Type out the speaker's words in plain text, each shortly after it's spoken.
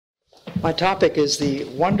My topic is the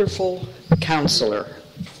wonderful counselor.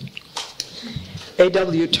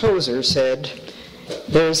 A.W. Tozer said,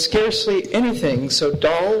 "There is scarcely anything so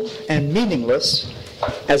dull and meaningless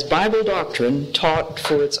as Bible doctrine taught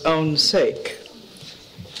for its own sake.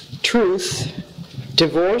 Truth,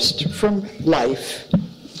 divorced from life,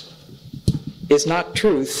 is not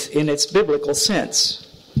truth in its biblical sense,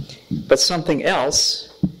 but something else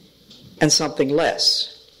and something less.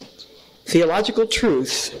 Theological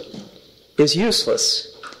truth is useless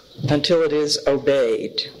until it is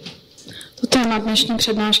obeyed." Téma dnešní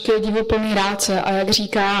přednášky je Divuplný rádce a jak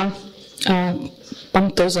říká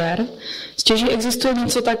pan Tozer, stěží existuje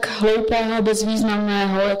něco tak hloupého a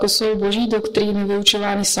bezvýznamného, jako jsou boží doktríny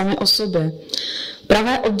vyučovány sami o sobě.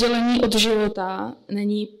 Pravé oddělení od života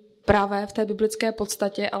není pravé v té biblické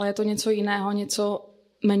podstatě, ale je to něco jiného, něco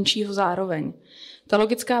menšího zároveň. Ta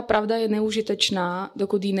logická pravda je neužitečná,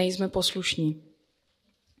 dokud jí nejsme poslušní.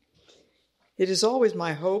 It is always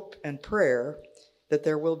my hope and prayer that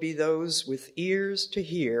there will be those with ears to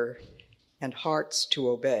hear and hearts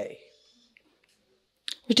to obey.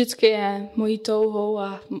 Vždycky je mojí touhou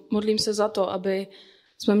a modlím se za to, aby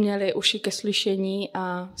jsme měli uši ke slyšení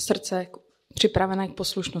a srdce připravené k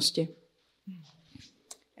poslušnosti.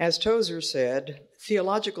 As Tozer said,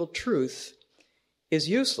 theological truth is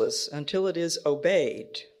useless until it is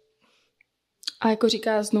obeyed. A jako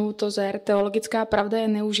říká znovu Tozer, teologická pravda je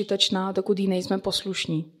neužitečná, dokud jí nejsme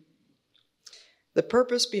poslušní. The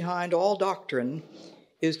purpose behind all doctrine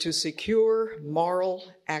is to secure moral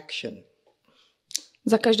action.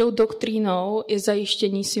 Za každou doktrínou je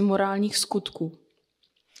zajištění si morálních skutků.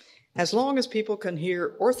 As long as people can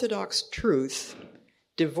hear orthodox truth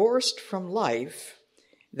divorced from life,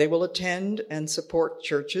 they will attend and support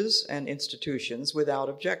churches and institutions without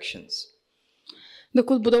objections.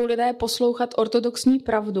 Dokud budou lidé poslouchat ortodoxní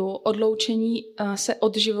pravdu, odloučení se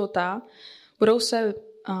od života, budou se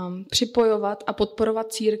připojovat a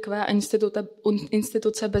podporovat církve a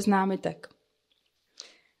instituce bez námitek.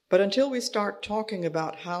 But until we start talking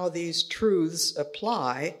about how these truths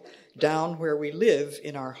apply down where we live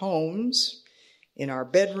in our homes, in our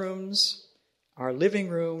bedrooms, our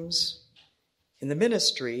living rooms, in the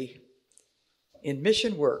ministry, in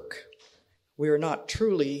mission work, we are not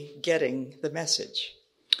truly getting the message.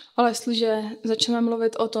 Ale jestliže začneme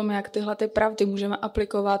mluvit o tom, jak tyhle ty pravdy můžeme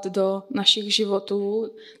aplikovat do našich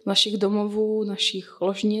životů, našich domovů, našich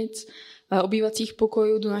ložnic, obývacích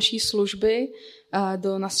pokojů, do naší služby,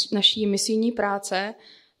 do naší misijní práce,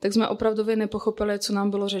 tak jsme opravdově nepochopili, co nám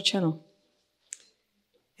bylo řečeno.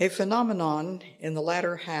 A phenomenon in the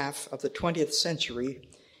latter half of the 20th century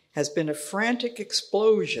has been a frantic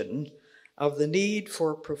explosion of the need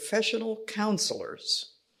for professional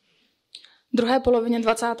counselors. V druhé polovině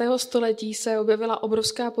 20. století se objevila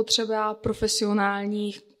obrovská potřeba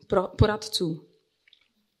profesionálních poradců.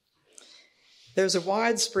 There's a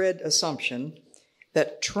widespread assumption that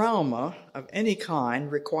trauma of any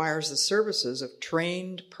kind requires the services of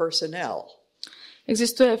trained personnel.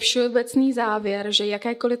 Existuje všeobecný závěr, že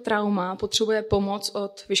jakékoliv trauma potřebuje pomoc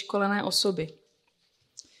od vyškolené osoby.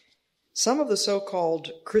 Some of the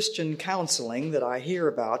so-called Christian counseling that I hear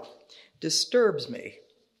about disturbs me.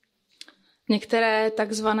 Některé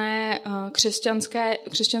takzvané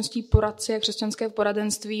křesťanský poradci a křesťanské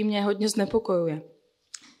poradenství mě hodně znepokojuje.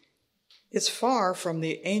 It's far from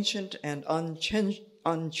the ancient and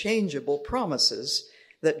unchangeable promises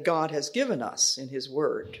that God has given us in his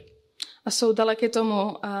word. A jsou daleky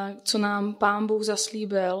tomu, co nám Pán Bůh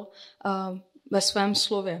zaslíbil ve svém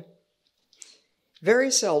slově.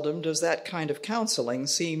 Very seldom does that kind of counseling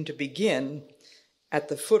seem to begin at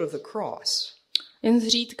the foot of the cross. Jen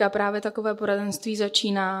zřídka právě takové poradenství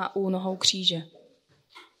začíná u nohou kříže.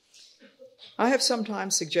 I have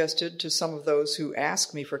sometimes suggested to some of those who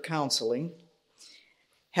ask me for counseling,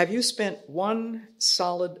 have you spent one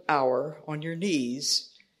solid hour on your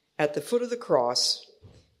knees at the foot of the cross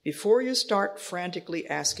before you start frantically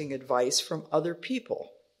asking advice from other people?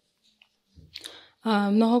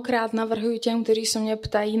 Mnohokrát navrhuji těm, kteří se mě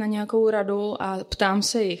ptají na nějakou radu a ptám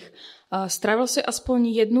se jich. Strávil si aspoň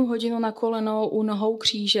 1 hodinu na kolenou u nohou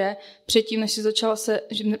kříže předtím, než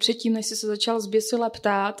jsi se začal zběsile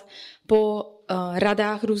ptát po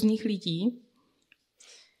radách různých lidí?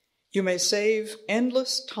 You may save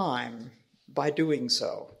endless time by doing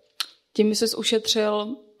so. Tím by ses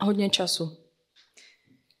ušetřil hodně času.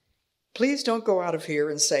 Please don't go out of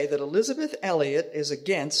here and say that Elisabeth Elliot is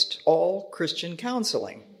against all Christian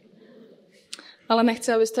counseling. Ale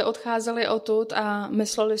nechci, abyste odcházeli odtud a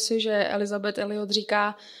mysleli si, že Elisabeth Elliot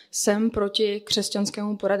říká, jsem proti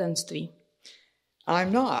křesťanskému poradenství.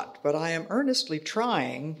 I'm not, but I am earnestly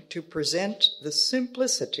trying to present the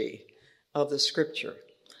simplicity of the scripture.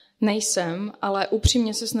 Nejsem, ale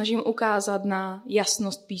upřímně se snažím ukázat na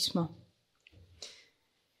jasnost písma.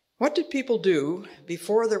 What did people do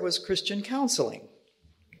before there was Christian counseling?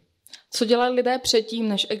 Co dělali lidé předtím,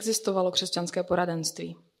 než existovalo křesťanské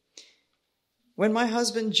poradenství? When my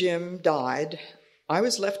husband Jim died, I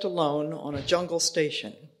was left alone on a jungle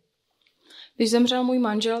station. Když zemřel můj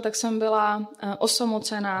manžel, tak jsem byla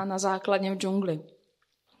osamocená na základně v džungli.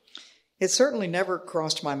 It certainly never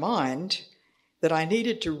crossed my mind that I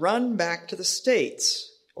needed to run back to the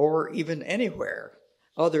States or even anywhere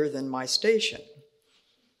other than my station.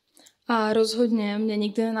 A rozhodně mě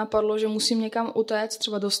nikdy nenapadlo, že musím někam utéct,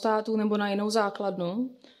 třeba do států nebo na jinou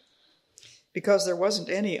základnu. Because there wasn't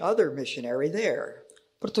any other missionary there.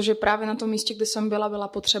 Protože právě na tom místě, kde jsem byla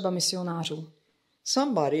potřeba misionářů.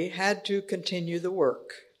 Somebody had to continue the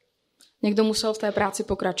work. Někdo musel v té práci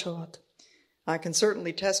pokračovat. I can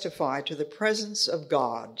certainly testify to the presence of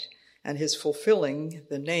God and his fulfilling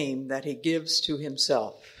the name that he gives to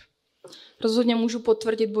himself. Rozhodně můžu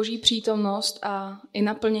potvrdit Boží přítomnost a i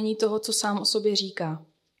naplnění toho, co sám o sobě říká.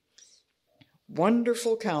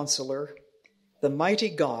 Wonderful counselor, the mighty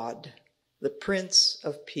God, the Prince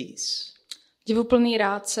of Peace. Divuplný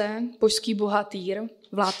rádce, božský bohatýr,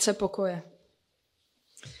 vládce pokoje.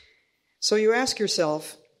 So you ask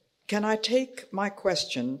yourself, can I take my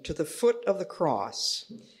question to the foot of the cross,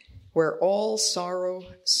 where all sorrow,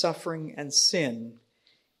 suffering and sin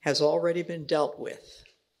has already been dealt with?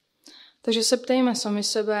 Takže se ptejme sami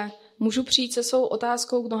sebe, můžu přijít se svou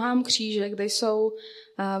otázkou k nohám kříže, kde jsou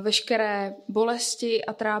veškeré bolesti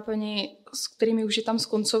a trápení, s kterými už je tam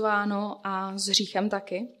skoncováno a s hříchem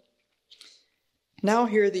taky? Now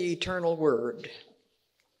hear the eternal word.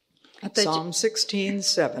 Psalm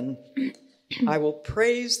 16:7. I will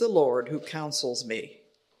praise the Lord who counsels me.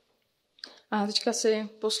 A teďka si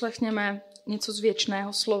poslechněme něco z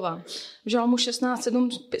věčného slova. V Žalmu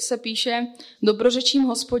 16:7 se píše: Dobrořečím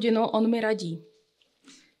Hospodinu, on mi radí.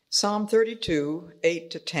 Psalm 32,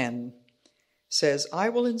 8-10 says, I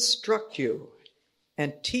will instruct you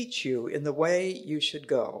and teach you in the way you should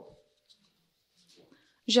go.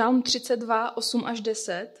 Žalm 32,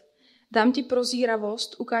 8-10. Dám ti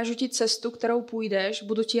prozíravost, ukážu ti cestu, kterou půjdeš,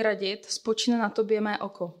 budu ti radit, spočine na tobě mé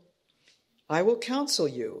oko. I will counsel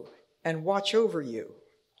you and watch over you.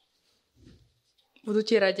 Budu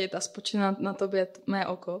ti radit a spočine na tobě mé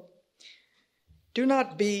oko. Do not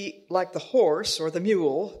be like the horse or the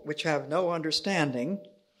mule, which have no understanding.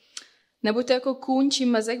 Nebuďte jako kůň či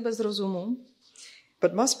mezek bez rozumu.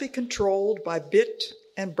 But must be controlled by bit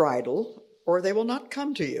and bridle, or they will not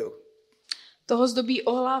come to you. Toho zdobí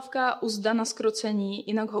ohlávka a uzda na zkrocení,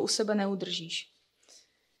 jinak ho u sebe neudržíš.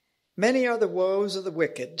 Many are the woes of the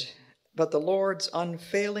wicked, but the Lord's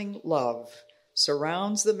unfailing love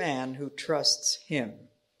surrounds the man who trusts him.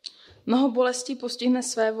 Mnoho bolestí postihne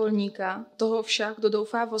své volníka, toho však, kdo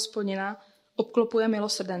doufá v Hospodina, obklopuje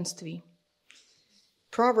milosrdenství.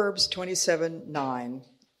 Proverbs 27:9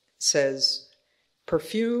 says,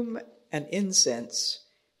 perfume and incense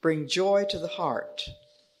bring joy to the heart,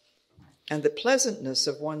 and the pleasantness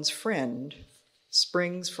of one's friend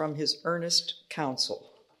springs from his earnest counsel.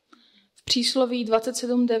 V přísloví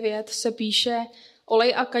 27:9 se píše: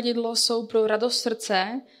 Olej a kadidlo jsou pro radost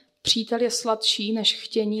srdce, přítel je sladší než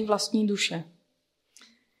chtění vlastní duše.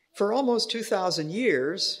 For almost 2000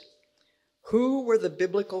 years, who were the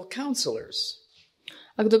biblical counselors?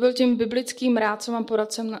 A kdo byl tím biblickým rádcem a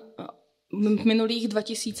poradcem v minulých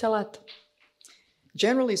 2000 let?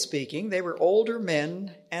 Generally speaking, they were older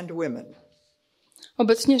men and women.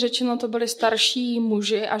 Obecně řečeno to byli starší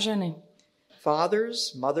muži a ženy.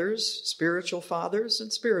 Fathers, mothers, spiritual fathers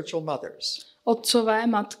and spiritual mothers. Otcové,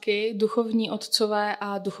 matky, duchovní otcové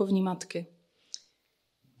a duchovní matky.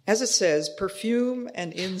 As it says, perfume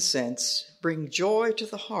and incense bring joy to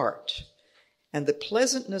the heart, and the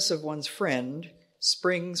pleasantness of one's friend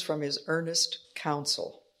springs from his earnest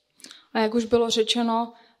counsel. A jak už bylo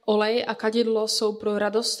řečeno, olej a kadidlo jsou pro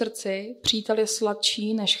radost srdci, přítel je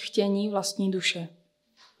sladší než chtění vlastní duše.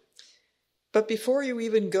 But before you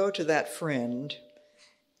even go to that friend,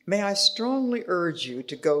 may I strongly urge you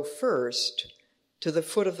to go first to the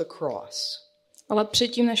foot of the cross. Ale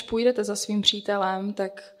předtím, než půjdete za svým přítelem,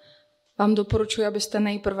 tak vám doporučuji, abyste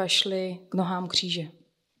nejprve šli k nohám kříže.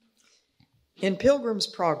 In Pilgrim's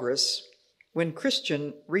Progress, when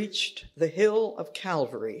Christian reached the hill of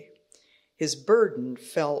Calvary, his burden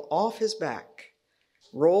fell off his back,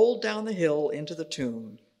 rolled down the hill into the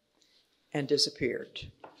tomb, and disappeared.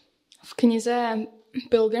 V knize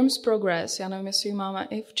Pilgrim's Progress, já nevím, jestli ji máme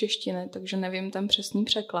i v češtině, takže nevím ten přesný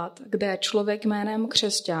překlad, kde člověk jménem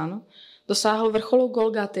křesťan dosáhl vrcholu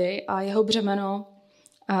Golgaty a jeho břemeno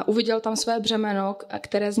A uviděl tam své břemeno,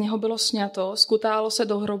 které z něho bylo sňato, skutálo se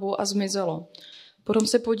do hrobu a zmizelo. Potom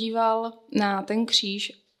se podíval na ten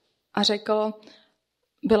kříž a řekl,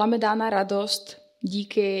 byla mi dána radost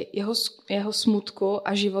díky jeho smutku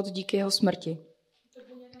a život díky jeho smrti.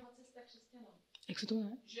 Jak se to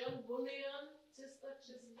jmenuje?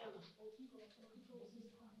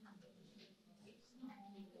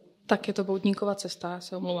 Tak je to poutníkova cesta, já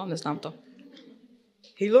se omlouvám, neznám to.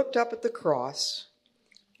 He looked up at the cross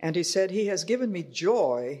and he said, he has given me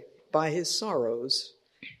joy by his sorrows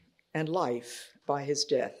and life by his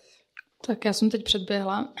death. Tak já jsem teď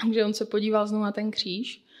předběhla, že on se podíval znovu na ten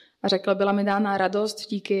kříž a řekl, byla mi dána radost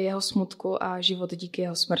díky jeho smutku a život díky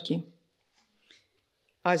jeho smrti.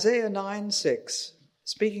 Isaiah 9:6,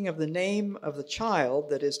 speaking of the name of the child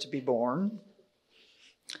that is to be born,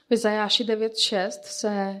 v Izajáši 9:6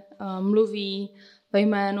 se mluví ve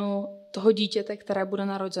jménu toho dítěte,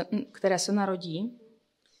 které se narodí.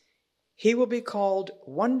 He will be called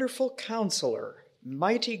Wonderful Counselor,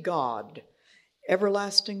 Mighty God,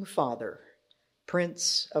 Everlasting Father,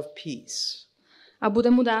 Prince of Peace. A bude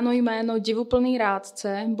mu dáno jméno Divuplný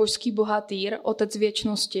rádce, božský bohatýr, otec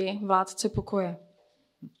věčnosti, vládce pokoje.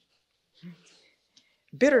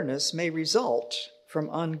 Bitterness may result from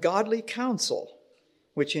ungodly counsel,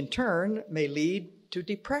 which in turn may lead to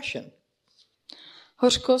depression.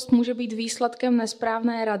 Hořkost může být výsledkem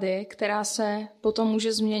nesprávné rady, která se potom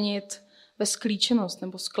může změnit ve sklíčenost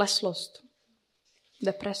nebo skleslost,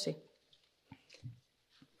 depresi.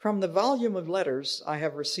 From the volume of letters I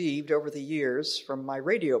have received over the years from my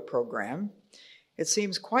radio program, it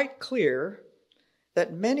seems quite clear that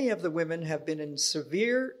many of the women have been in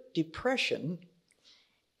severe depression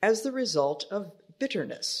as the result of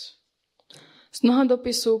bitterness. Z mnoha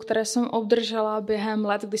dopisů, které jsem obdržela během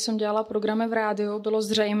let, kdy jsem dělala programy v rádiu, bylo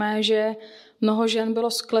zřejmé, že mnoho žen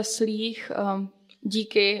bylo skleslých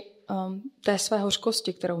díky té své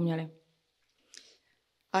hořkosti, kterou měli.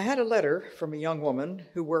 I had a letter from a young woman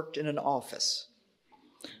who worked in an office.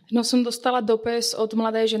 Jednou jsem dostala dopis od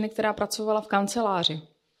mladé ženy, která pracovala v kanceláři.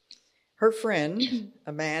 Her friend,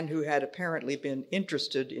 a man who had apparently been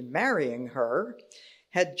interested in marrying her,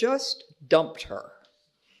 had just dumped her.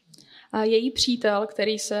 A její přítel,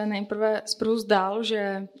 který se nejprve zprvu zdál,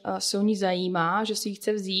 že se o ní zajímá, že si ji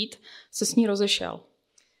chce vzít, se s ní rozešel.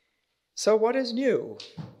 So what is new?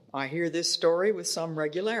 I hear this story with some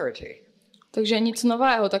regularity. Takže nic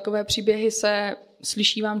nového, takové příběhy se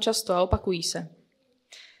slyšívám často a opakují se.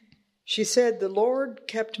 She said, the Lord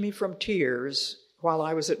kept me from tears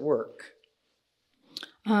while I was at work.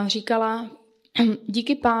 A říkala,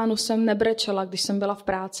 díky Pánu jsem nebrečela, když jsem byla v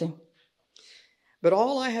práci. But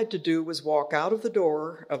all I had to do was walk out of the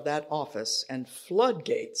door of that office and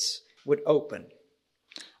floodgates would open.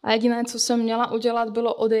 A jediné, co jsem měla udělat,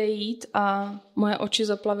 bylo odejít a moje oči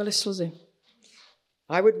zaplavily slzy.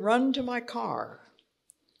 I would run to my car.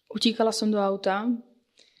 Utíkala jsem do auta.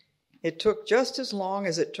 It took just as long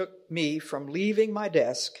as it took me from leaving my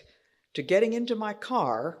desk to getting into my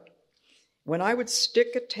car when I would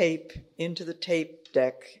stick a tape into the tape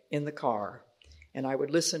deck in the car and I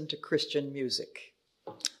would listen to Christian music.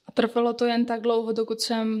 A trvalo to jen tak dlouho, dokud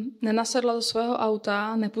jsem nenasedla do svého auta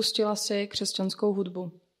a nepustila si křesťanskou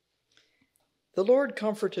hudbu. The Lord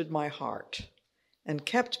comforted my heart and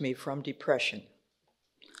kept me from depression.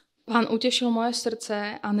 Pán utěšil moje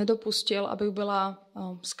srdce a nedopustil, abych byla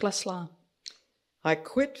skleslá. I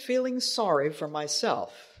quit feeling sorry for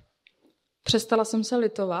myself. Přestala jsem se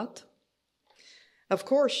litovat. Of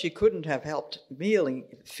course, she couldn't have helped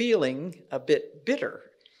feeling a bit bitter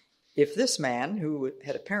if this man, who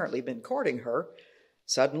had apparently been courting her,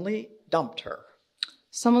 suddenly dumped her.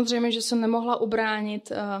 Samozřejmě, že jsem nemohla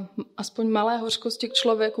ubránit aspoň malé hořkosti k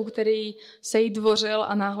člověku, který se jí dvořil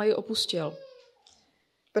a náhle ji opustil.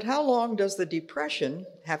 But how long does the depression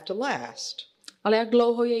have to last? Ale jak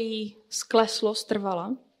dlouho její skleslost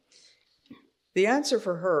trvala? The answer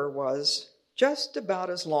for her was just about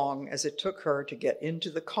as long as it took her to get into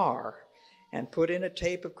the car and put in a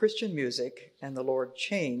tape of Christian music, and the Lord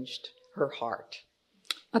changed her heart.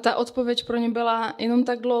 A ta odpověď pro ně byla jenom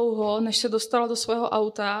tak dlouho, než se dostala do svého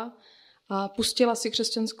auta a pustila si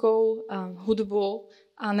křesťanskou hudbu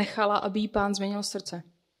a nechala, aby jí Pán změnil srdce.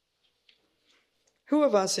 Who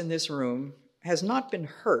of us in this room has not been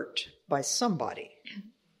hurt by somebody?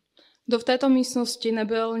 Kdo v této místnosti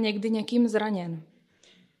nebyl někdy někým zraněn?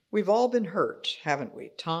 We've all been hurt, haven't we?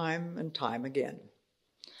 Time and time again.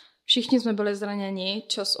 Všichni jsme byli zraněni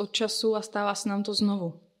čas od času a stává se nám to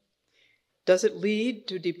znovu. Does it lead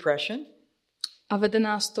to depression? A vede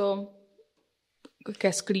nás to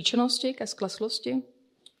ke sklíčenosti, ke skleslosti?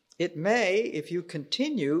 It may if you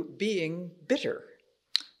continue being bitter.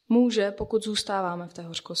 může, pokud zůstáváme v té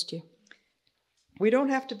hořkosti. We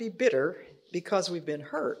don't have to be bitter because we've been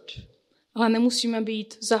hurt. Ale nemusíme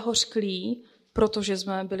být zahořklí, protože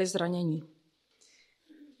jsme byli zraněni.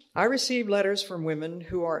 I receive letters from women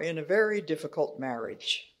who are in a very difficult marriage.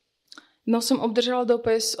 No, jsem obdržela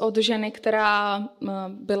dopis od ženy, která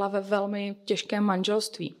byla ve velmi těžkém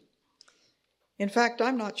manželství. In fact,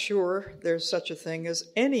 I'm not sure there's such a thing as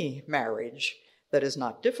any marriage that is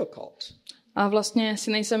not difficult. A vlastně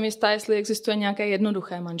si nejsem jistá, jestli existuje nějaké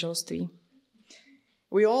jednoduché manželství.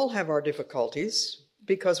 We all have our difficulties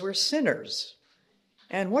because we're sinners.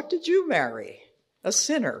 And what did you marry? A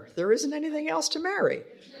sinner. There isn't anything else to marry.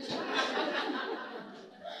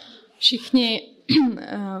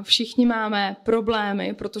 Všichni máme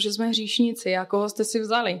problémy, protože jsme hříšníci. A koho jste si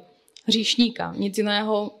vzali? Hříšníka. Nic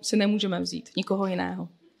jiného si nemůžeme vzít. Nikoho jiného.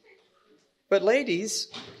 But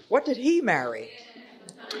ladies, what did he marry?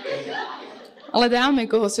 Ale dámy,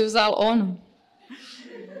 koho si vzal on?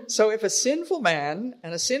 So if a sinful man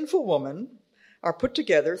and a sinful woman are put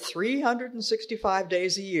together 365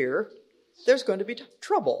 days a year, there's going to be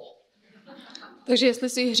trouble. Takže jestli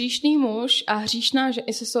si hříšný muž a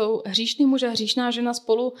jestli jsou hříšný muž a hříšná žena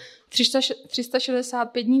spolu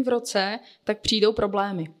 365 dní v roce, tak přijdou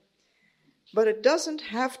problémy. But it doesn't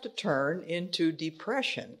have to turn into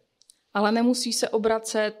depression. Ale nemusí se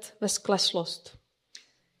obracet ve skleslost.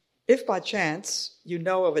 If by chance you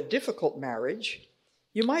know of a difficult marriage,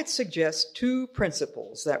 you might suggest two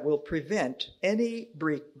principles that will prevent any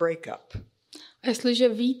breakup. A jestliže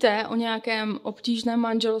víte o nějakém obtížném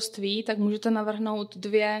manželství, tak můžete navrhnout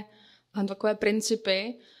dvě takové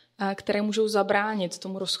principy, které můžou zabránit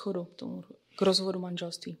tomu rozchodu, k rozvodu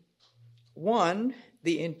manželství. One,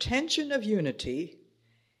 the intention of unity,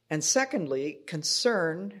 and secondly,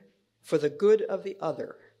 concern for the good of the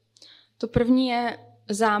other. To první je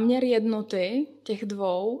záměr jednoty těch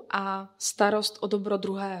dvou a starost o dobro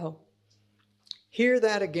druhého. Hear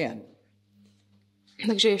that again.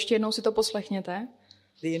 Takže ještě jednou si to poslechněte.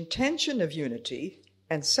 The intention of unity,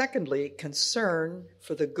 and secondly, concern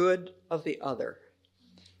for the good of the other.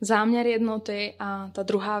 Záměr jednoty a ta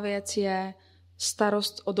druhá věc je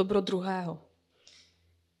starost o dobro druhého.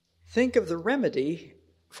 Think of the remedy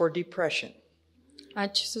for depression.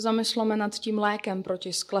 Ať se zamyslíme nad tím lékem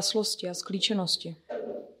proti skleslosti a sklíčenosti.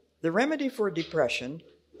 The remedy for depression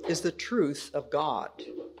is the truth of God.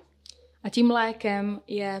 A tím lékem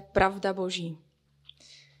je pravda Boží.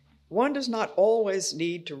 One does not always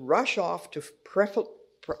need to rush off to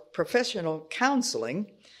professional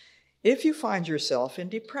counseling if you find yourself in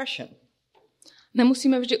depression.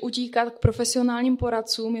 Nemusíme vždy utíkat k profesionálním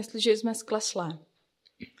poradcům, jestliže jsme skleslé.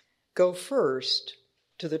 Go first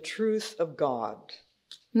to the truth of God.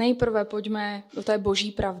 Nejprve pojďme do té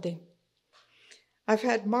Boží pravdy. I've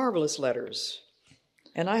had marvelous letters,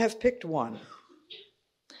 and I have picked one.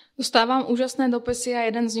 Dostávám úžasné dopisy a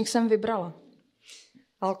jeden z nich jsem vybrala.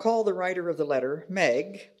 I'll call the writer of the letter Meg.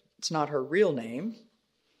 It's not her real name.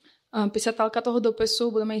 Pisatelka toho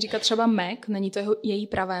dopisu, budeme jí říkat třeba Meg, není to její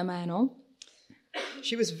pravé jméno.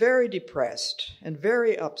 She was very depressed and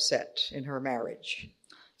very upset in her marriage.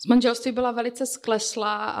 Z manželství byla velice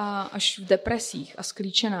skleslá a až v depresích a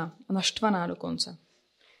sklíčená a naštvaná dokonce.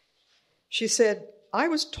 She said, I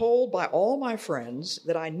was told by all my friends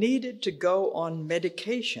that I needed to go on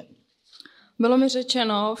medication. Bylo mi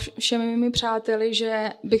řečeno všemi mými přáteli, že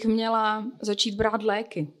bych měla začít brát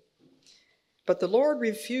léky. But the Lord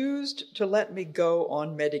refused to let me go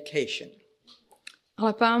on medication.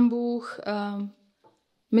 Ale Pán Bůh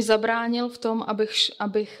mi zabránil v tom,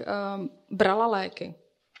 abych brala léky.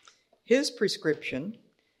 His prescription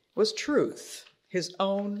was truth, his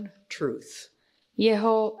own truth.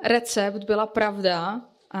 Jeho recept byla pravda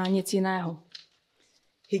a nic jiného.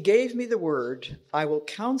 He gave me the word, I will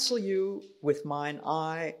counsel you with mine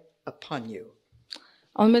eye upon you.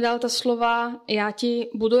 On mi dal ta slova, já ti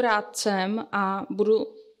budu rádcem a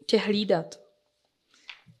budu tě hlídat.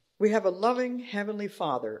 We have a loving heavenly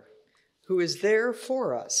Father who is there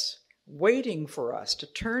for us, waiting for us to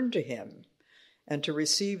turn to him and to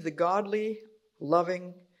receive the godly,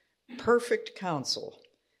 loving, perfect counsel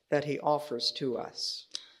that he offers to us.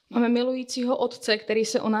 Máme milujícího Otce, který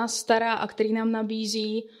se o nás stará a který nám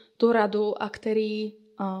nabízí tu radu a který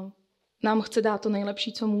nám chce dát to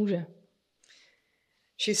nejlepší, co může.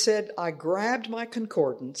 She said, I grabbed my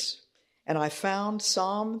concordance and I found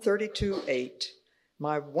Psalm 32:8,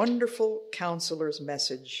 my wonderful counselor's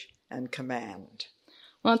message and command.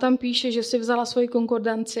 Ona tam píše, že si vzala svoji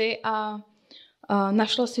konkordanci a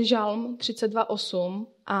našla si Žalm 32:8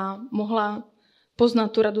 a mohla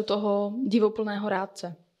poznat tu radu toho divuplného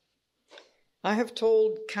rádce. I have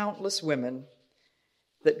told countless women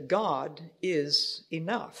that God is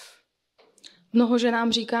enough. Mnoho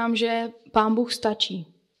ženám říkám, že Pán Bůh stačí.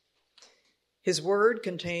 His word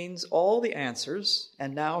contains all the answers,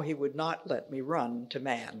 and now he would not let me run to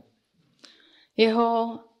man.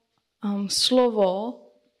 Jeho slovo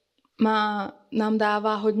nám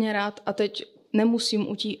dává hodně rad a teď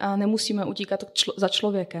nemusíme utíkat za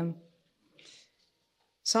člověkem.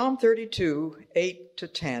 Psalm 32,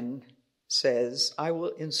 8-10 says, I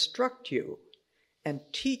will instruct you and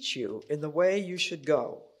teach you in the way you should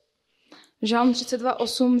go. Žalm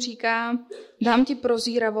 32:8 říká, dám ti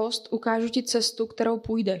prozíravost, ukážu ti cestu, kterou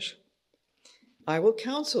půjdeš. I will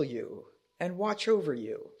counsel you and watch over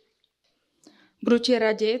you. Budu ti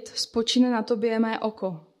radit, spočine na tobě mé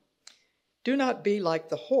oko. Do not be like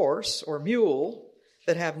the horse or mule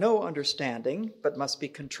that have no understanding, but must be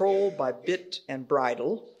controlled by bit and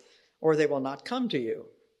bridle, or they will not come to you.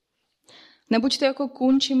 Nebuďte jako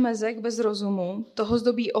kůň či mezek bez rozumu, toho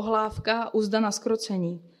zdobí ohlávka a uzda na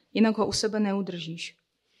zkrocení, jinak ho u sebe neudržíš.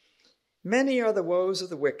 Many are the woes of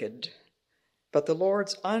the wicked, but the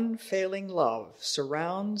Lord's unfailing love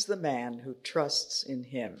surrounds the man who trusts in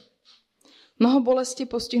him. Mnoho bolesti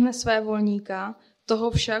postihne své volníka,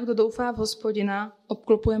 toho však, kdo doufá v Hospodina,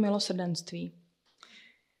 obklopuje milosrdenství.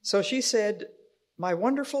 So she said, my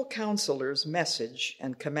wonderful counselor's message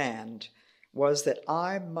and command was that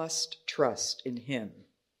I must trust in him.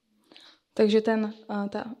 Takže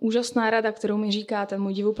ta úžasná rada, kterou mi říká ten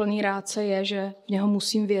můj divuplný rádce, je, že v něho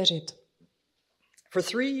musím věřit. For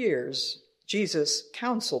 3 years, Jesus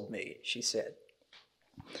counseled me, she said.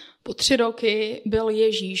 Po 3 roky byl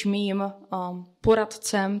Ježíš mým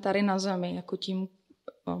poradcem tady na zemi, jako tím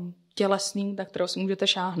tělesným, na kterého si můžete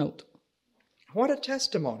šáhnout. What a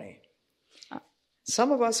testimony.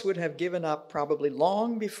 Some of us would have given up probably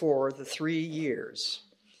long before the 3 years,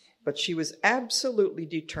 but she was absolutely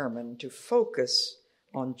determined to focus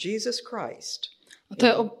on Jesus Christ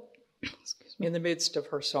in the midst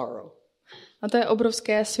of her sorrow. A to je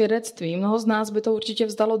obrovské svědectví. Mnoho z nás by to určitě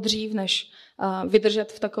vzdalo dřív, než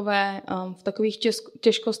vydržet v takových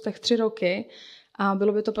těžkostech 3 roky a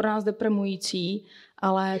bylo by to pro nás deprimující,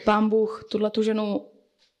 ale Pán Bůh tu ženu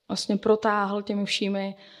vlastně protáhl těmi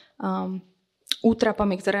všemi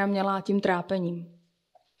útrapami, které měla, tím trápením.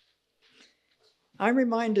 I'm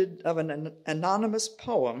reminded of an anonymous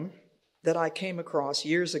poem that I came across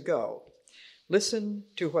years ago. Listen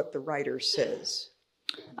to what the writer says.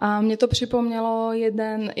 A mě to připomnělo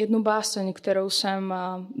jednu báseň, kterou jsem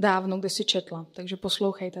dávno kdysi četla. Takže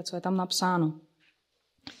poslouchejte, co je tam napsáno.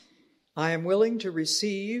 I am willing to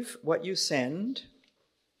receive what you send.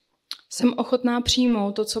 Jsem ochotná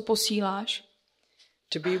přijmout to, co posíláš.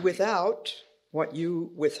 To be without what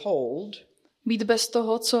you withhold. Být bez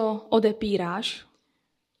toho, co odepíráš.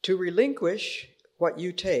 To relinquish what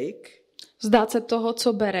you take. Vzdát se toho,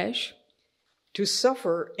 co bereš. To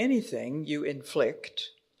suffer anything you inflict.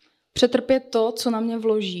 Přetrpět to, co na mě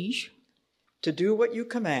vložíš. To do what you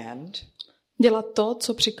command. Dělat to,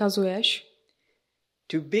 co přikazuješ.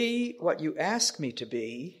 To be what you ask me to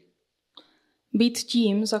be. Být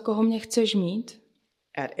tím, za koho mě chceš mít.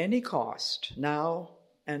 At any cost, now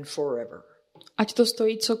and forever. Ať to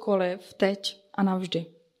stojí cokoliv, teď a navždy.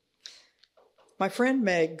 My friend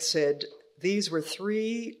Meg said, these were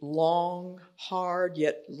 3 long, hard,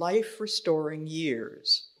 yet life-restoring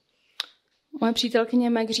years. Moje přítelkyně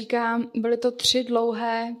Meg říká, byly to 3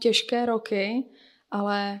 dlouhé, těžké roky,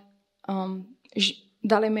 ale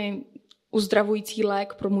dali mi uzdravující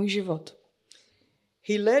lék pro můj život.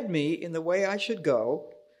 He led me in the way I should go,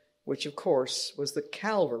 which of course was the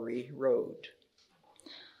Calvary road.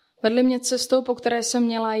 Vedli mě cestou, po které jsem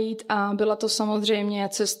měla jít a byla to samozřejmě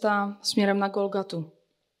cesta směrem na Golgatu.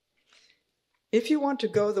 If you want to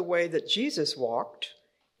go the way that Jesus walked,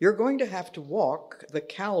 you're going to have to walk the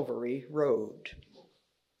Calvary road.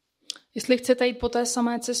 Jestli chcete jít po té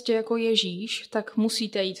samé cestě jako Ježíš, tak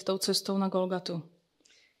musíte jít tou cestou na Golgatu.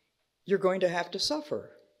 You're going to have to suffer.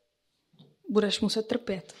 Budeš muset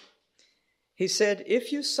trpět. He said,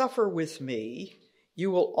 if you suffer with me,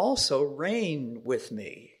 you will also reign with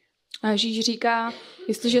me. A Ježíš říká,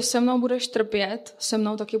 jestliže se mnou budeš trpět, se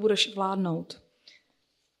mnou taky budeš vládnout.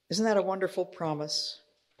 Isn't that a wonderful promise?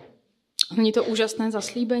 Není to úžasné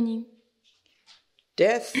zaslíbení?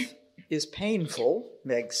 Death is painful,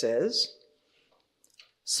 Meg says.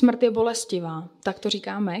 Smrt je bolestivá, tak to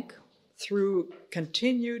říká Meg. Through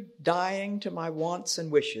continued dying to my wants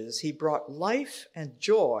and wishes, he brought life and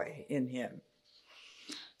joy in him.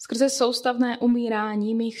 Skrze soustavné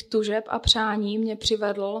umírání mých tužeb a přání mě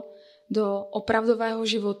přivedl do opravdového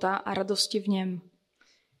života a radosti v něm.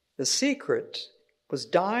 The secret was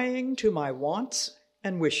dying to my wants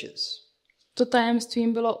and wishes. To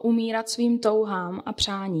tajemstvím bylo umírat svým touhám a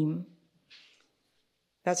přáním.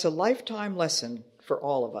 That's a lifetime lesson for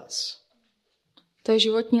all of us. To je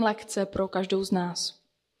životní lekce pro každou z nás.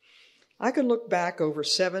 I can look back over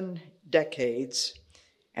 7 decades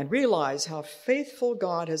and realize how faithful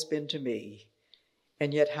God has been to me,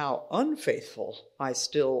 and yet how unfaithful I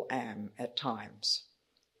still am at times.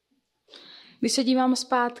 Když se dívám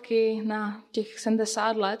zpátky na těch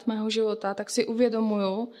 70 let mého života, tak si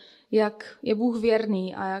uvědomuju, jak je Bůh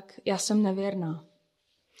věrný a jak já jsem nevěrná.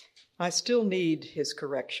 I still need his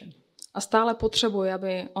correction. A stále potřebuji,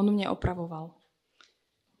 aby on mě opravoval.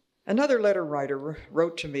 Another letter writer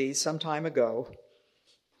wrote to me some time ago.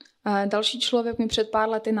 Další člověk mi před pár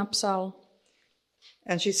lety napsal.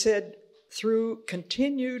 And she said, through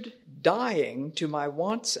continued dying to my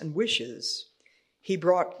wants and wishes, he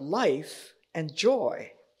brought life and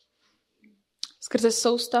joy. Skrze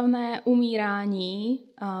soustavné umírání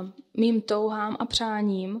mým touhám a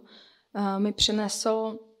přáním mi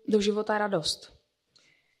přinesl do života radost.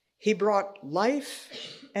 He brought life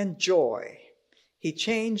and joy. He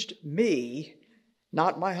changed me,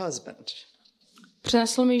 not my husband.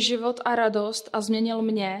 Přinesl mi život a radost a změnil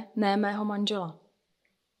mě, ne mého manžela.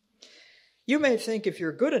 You may think if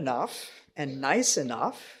you're good enough and nice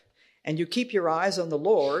enough and you keep your eyes on the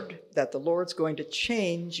Lord, that the Lord's going to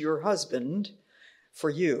change your husband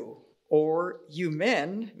for you. Or you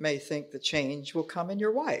men may think the change will come in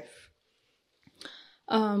your wife.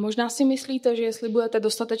 Možná si myslíte, že jestli budete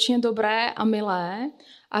dostatečně dobré a milé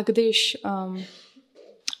a když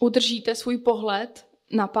udržíte svůj pohled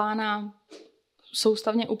na Pána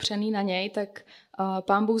soustavně upřený na něj, tak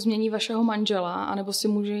Pán Bůh změní vašeho manžela, anebo si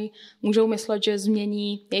můžou myslet, že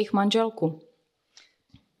změní jejich manželku.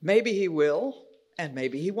 Maybe he will and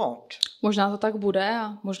maybe he won't. Možná to tak bude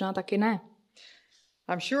a možná taky ne.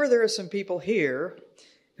 I'm sure there are some people here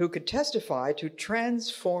who could testify to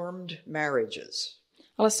transformed marriages.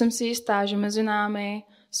 Ale jsem si jistá, že mezi námi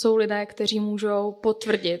jsou lidé, kteří můžou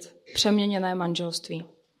potvrdit přeměněné manželství.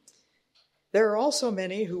 There are also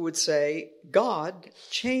many who would say, God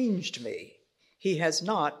changed me. He has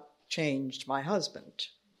not changed my husband.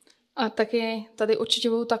 A taky tady určitě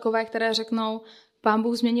budou takové, které řeknou, Pán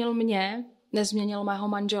Bůh změnil mě, nezměnil mého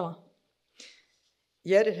manžela.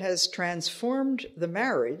 Yet it has transformed the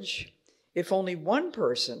marriage if only one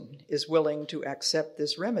person is willing to accept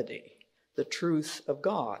this remedy, the truth of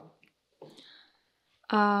God.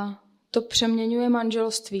 A to přeměňuje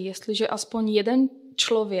manželství, jestliže aspoň jeden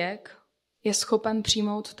člověk je schopen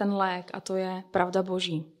přijmout ten lék, a to je pravda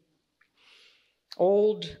Boží.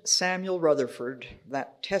 Old Samuel Rutherford, that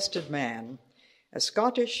tested man, a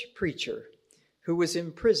Scottish preacher who was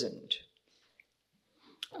imprisoned.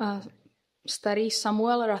 Starý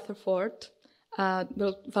Samuel Rutherford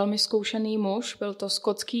byl velmi zkoušený muž, byl to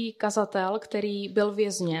skotský kazatel, který byl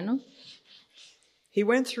vězněn. He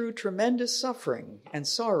went through tremendous suffering and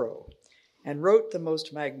sorrow and wrote the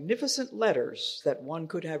most magnificent letters that one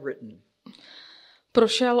could have written.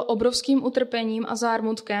 Prošel obrovským utrpením a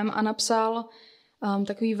zármutkem a napsal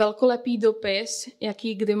takový velkolepý dopis,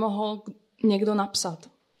 jaký kdy mohl někdo napsat.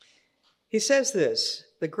 He says this,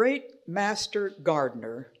 the great master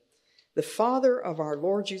gardener, the father of our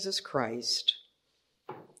Lord Jesus Christ.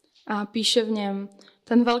 A píše v něm,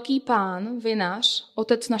 ten velký pán, vinař,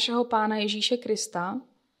 otec našeho pána Ježíše Krista,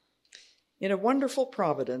 in a wonderful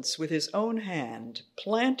providence with his own hand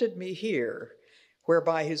planted me here, where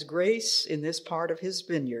by his grace in this part of his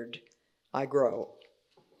vineyard I grow.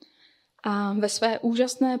 A ve své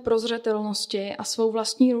úžasné prozřetelnosti a svou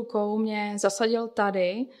vlastní rukou mě zasadil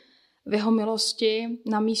tady, v jeho milosti,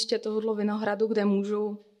 na místě tohoto vinohradu, kde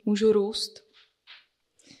můžu růst.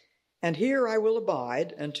 And here I will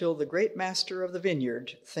abide until the great master of the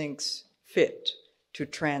vineyard thinks fit to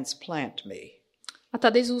transplant me. A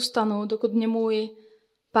tady zůstanu, dokud mě můj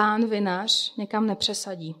pán vinař někam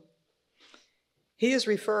nepřesadí. He is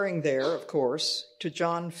referring there, of course, to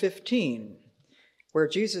John 15, where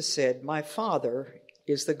Jesus said, my Father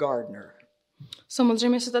is the gardener.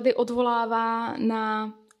 Samozřejmě se tady odvolává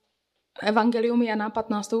na Evangelium Jana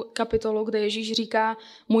 15. kapitolu, kde Ježíš říká,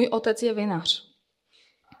 můj otec je vinař.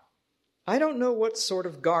 I don't know what sort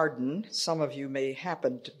of garden some of you may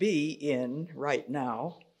happen to be in right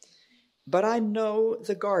now, but I know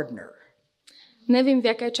the gardener. Nevím, v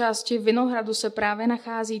jaké části vinohradu se právě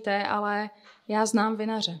nacházíte, ale já znám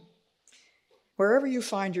vinaře. Wherever you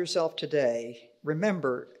find yourself today,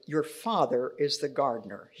 remember your Father is the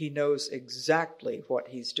gardener. He knows exactly what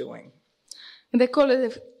he's doing.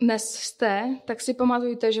 Kdekoliv dnes jste, tak si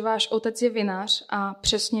pamatujte, že váš otec je vinař a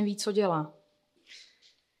přesně ví, co dělá.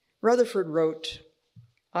 Rutherford wrote,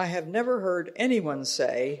 I have never heard anyone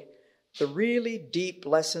say, The really deep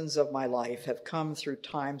lessons of my life have come through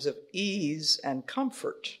times of ease and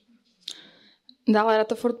comfort. Dále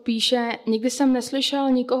Rutherford píše, nikdy jsem neslyšel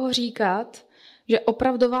nikoho říkat, že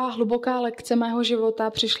opravdová hluboká lekce mého života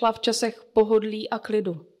přišla v časech pohodlí a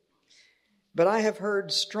klidu. But I have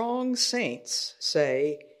heard strong saints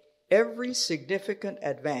say every significant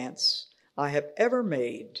advance I have ever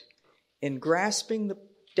made in grasping the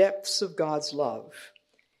depths of God's love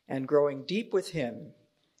and growing deep with him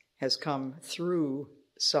has come through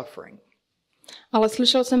suffering. Ale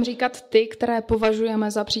slyšel jsem říkat ty, které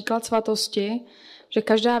považujeme za příklad svatosti, že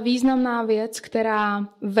každá významná věc,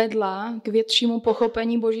 která vedla k většímu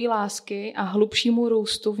pochopení Boží lásky a hlubšímu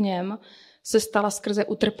růstu v něm, se stala skrze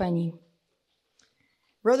utrpení.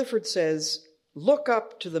 Rutherford says, look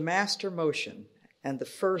up to the master motion and the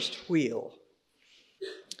first wheel.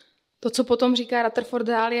 To, co potom říká Rutherford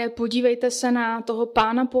dál, je podívejte se na toho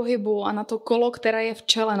pána pohybu a na to kolo, které je v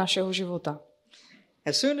čele našeho života.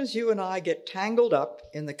 As soon as you and I get tangled up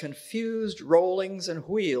in the confused rollings and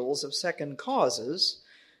wheels of second causes,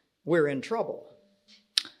 we're in trouble.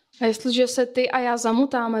 A jestliže se ty a já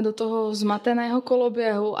zamotáme do toho zmateného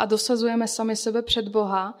koloběhu a dosazujeme sami sebe před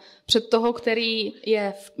Boha, před toho, který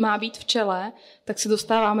má být v čele, tak se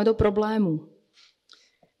dostáváme do problémů.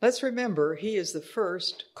 Let's remember, he is the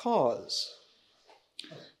first cause.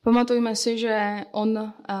 Pamatujme si, že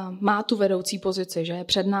on má tu vedoucí pozici, že je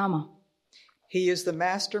před náma. He is the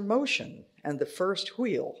master motion and the first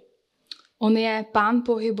wheel. On je pán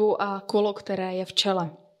pohybu a kolo, které je v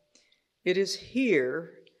čele. It is here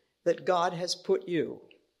that God has put you.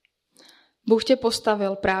 Bůh tě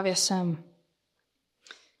postavil právě sem.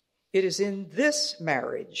 It is in this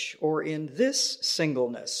marriage or in this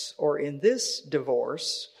singleness or in this divorce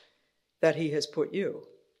that he has put you.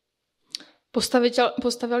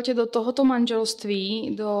 Postavil tě do tohoto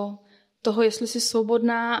manželství, do toho, jestli jsi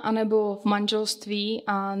svobodná, anebo v manželství,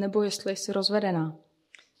 a nebo jestli jsi rozvedená.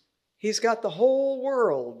 He's got the whole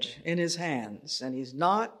world in his hands and he's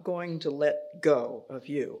not going to let go of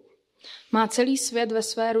you. Má celý svět ve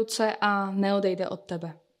své ruce a neodejde od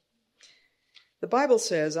tebe. The Bible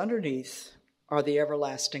says underneath are the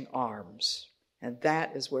everlasting arms, and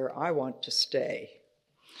that is where I want to stay.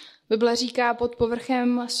 Bible říká, pod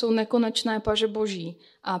povrchem jsou nekonečné paže Boží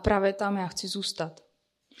a právě tam já chci zůstat.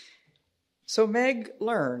 So Meg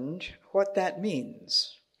learned what that means.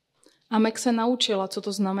 A Meg se naučila, co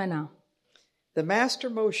to znamená. The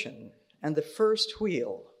master motion and the first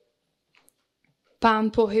wheel.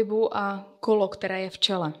 Pán pohybu a kolo, které je v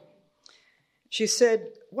čele. She said,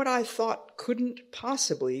 what I thought couldn't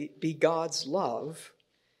possibly be God's love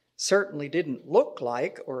certainly didn't look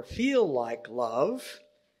like or feel like love,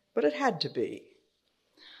 but it had to be.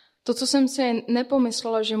 To, co jsem si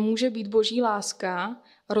nepomyslela, že může být Boží láska,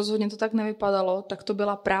 rozhodně to tak nevypadalo, tak to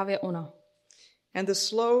byla právě ona. And the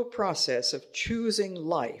slow process of choosing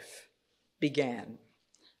life began.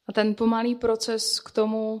 A ten pomalý proces k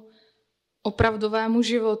tomu opravdovému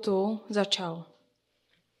životu začal.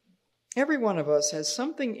 Every one of us has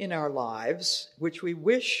something in our lives which we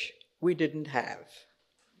wish we didn't have.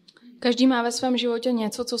 Každý má ve svém životě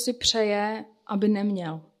něco, co si přeje, aby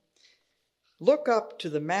neměl. Look up to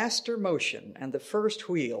the master motion and the first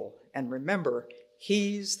wheel and remember,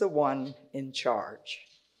 he's the one in charge.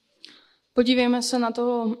 Podívejme se na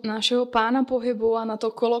toho našeho pána pohybu a na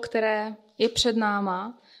to kolo, které je před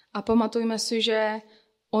náma, a pamatujme si, že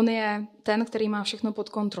on je ten, který má všechno pod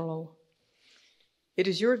kontrolou. It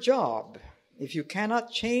is your job. If you cannot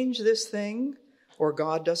change this thing or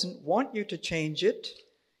God doesn't want you to change it,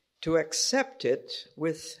 to accept it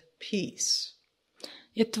with peace.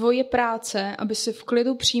 Je tvoje práce, aby si v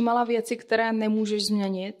klidu přijímala věci, které nemůžeš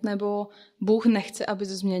změnit, nebo Bůh nechce, aby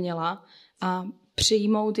se změnila, a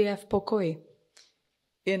přijmout je v pokoji.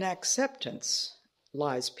 In acceptance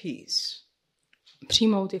lies peace.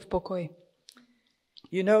 Přijmout je v pokoji.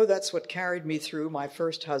 You know that's what carried me through my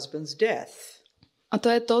first husband's death. A to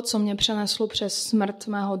je to, co mě přeneslo přes smrt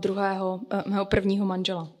mého prvního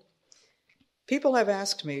manžela. People have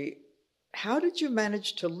asked me, how did you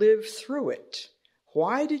manage to live through it?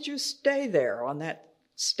 Why did you stay there on that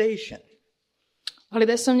station? A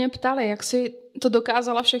lidé se mě ptali, jak jsi to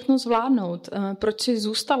dokázala všechno zvládnout, proč jsi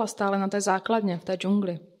zůstala stále na té základně, v té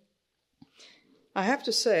džungli. I have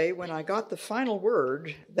to say, when I got the final word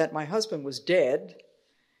that my husband was dead,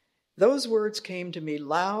 those words came to me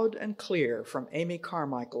loud and clear from Amy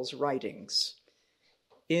Carmichael's writings.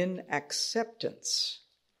 In acceptance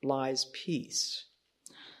lies peace.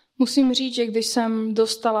 Musím říct, že když jsem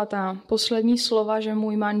dostala ta poslední slova, že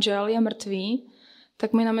můj manžel je mrtvý,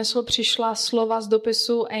 tak mi na mysl přišla slova z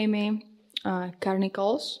dopisu Amy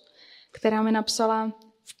Carmichael, která mi napsala: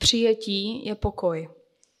 v přijetí je pokoj.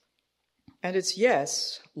 And it's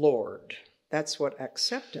yes, Lord. That's what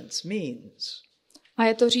acceptance means. A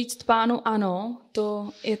je to říct Pánu ano,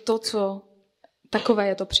 to je to, co takové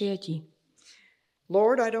je to přijetí.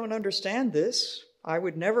 Lord, I don't understand this. I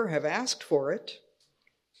would never have asked for it.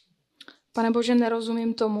 Pane Bože,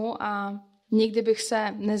 nerozumím tomu a nikdy bych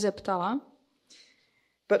se nezeptala.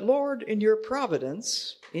 But Lord, in your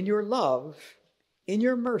providence, in your love, in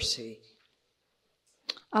your mercy,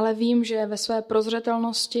 Ale vím, že ve své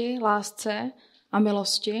prozřetelnosti, lásce a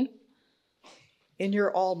milosti, in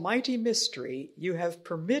your almighty mystery, you have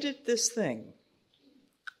permitted this thing.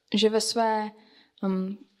 Že ve své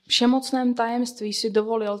všemocném tajemství si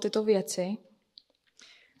dovolil tyto věci.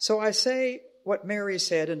 So I say what Mary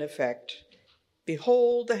said in effect,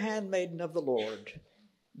 behold the handmaiden of the Lord,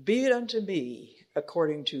 be it unto me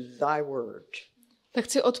according to thy word. Tak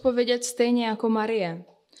chci odpovědět stejně jako Marie.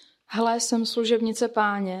 Hle, jsem služebnice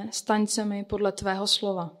Páně, staň se mi podle tvého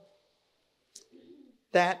slova.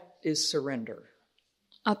 That is surrender.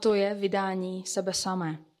 A to je vydání sebe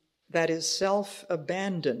samé. That is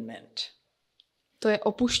self-abandonment. To je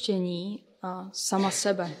opuštění a sama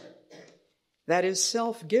sebe. That is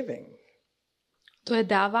self-giving. To je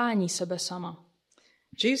dávání sebe sama.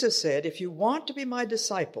 Jesus said, if you want to be my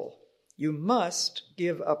disciple, you must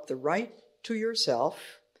give up the right to yourself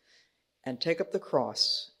and take up the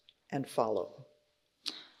cross and follow.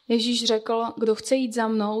 Ježíš řekl, kdo chce jít za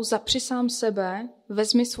mnou, zapři sám sebe,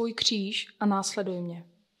 vezmi svůj kříž a následuj mě.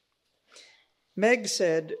 Meg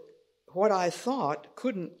said, what I thought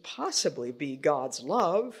couldn't possibly be God's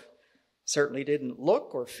love, certainly didn't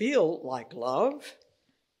look or feel like love,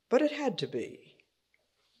 but it had to be.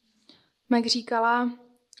 Meg říkala,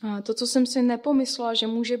 to, co jsem si nepomyslela, že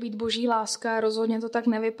může být boží láska, rozhodně to tak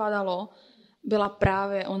nevypadalo, byla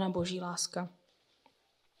právě ona boží láska.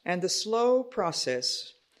 And the slow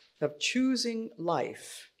process of choosing life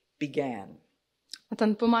began. A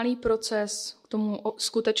ten pomalý proces k tomu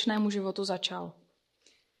skutečnému životu začal.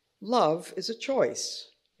 Love is a choice.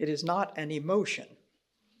 It is not an emotion.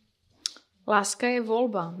 Láska je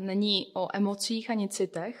volba, není o emocích ani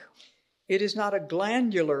citech. It is not a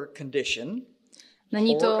glandular condition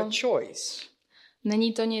or a choice.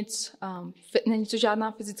 Není to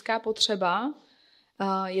žádná fyzická potřeba,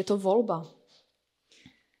 je to volba.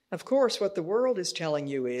 Of course, what the world is telling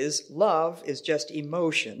you is love is just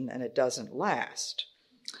emotion and it doesn't last.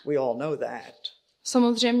 We all know that.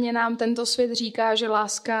 Samozřejmě nám tento svět říká, že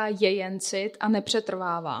láska je jen cit a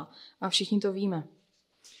nepřetrvává. A všichni to víme.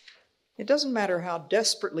 It doesn't matter how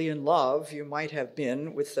desperately in love you might have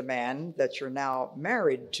been with the man that you're now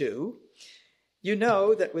married to. You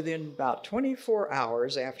know that within about 24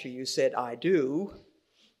 hours after you said I do,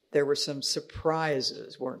 there were some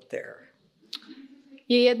surprises, weren't there?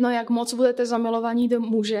 Je jedno, jak moc budete zamilovaní do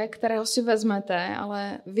muže, kterého si vezmete,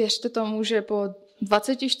 ale věřte tomu, že po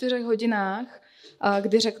 24 hodinách,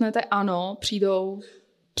 kdy řeknete ano, přijdou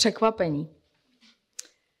překvapení.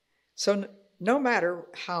 So no matter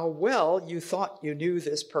how well you thought you knew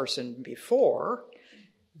this person before,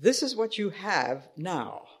 this is what you have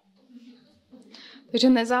now. Takže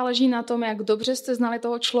nezáleží na tom, jak dobře jste znali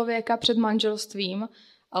toho člověka před manželstvím,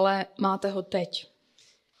 ale máte ho teď.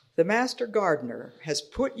 The master gardener has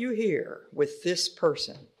put you here with this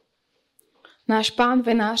person. Náš pán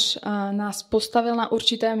vinař nás postavil na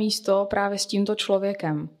určité místo právě s tímto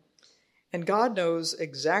člověkem. And God knows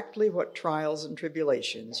exactly what trials and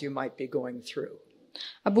tribulations you might be going through.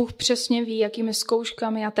 A Bůh přesně ví, jakými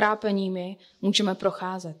zkouškami a trápeními můžeme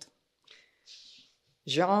procházet.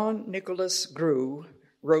 Jean-Nicolas Grue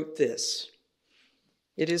wrote this.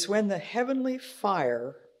 It is when the heavenly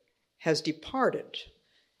fire has departed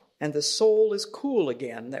and the soul is cool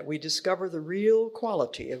again that we discover the real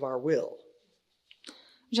quality of our will.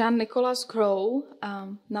 Jean-Nicolas Grue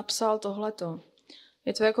napsal tohleto.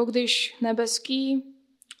 Je to jako když nebeský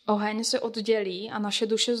oheň se oddělí a naše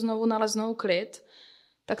duše znovu naleznou klid,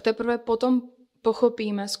 tak teprve potom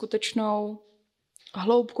pochopíme skutečnou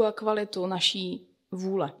hloubku a kvalitu naší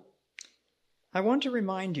vůle. I want to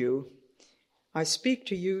remind you, I speak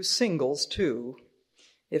to you singles too.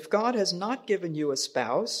 If God has not given you a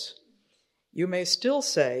spouse, you may still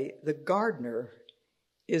say the gardener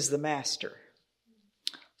is the master.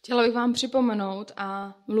 Chtěla bych vám připomenout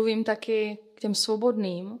a mluvím taky k těm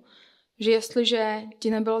svobodným, že jestliže ti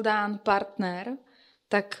nebyl dán partner,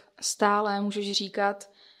 tak stále můžeš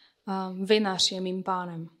říkat vinař je mým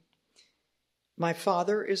pánem. My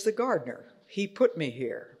father is the gardener. He put me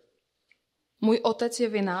here. Můj otec je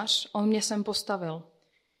vinař, on mě sem postavil.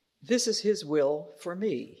 This is his will for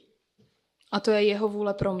me. A to je jeho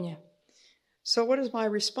vůle pro mě. So what is my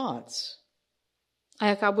response? A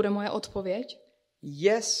jaká bude moje odpověď?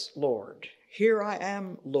 Yes, Lord, here I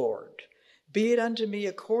am, Lord. Be it unto me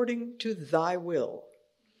according to thy will.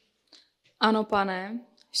 Ano, Pane,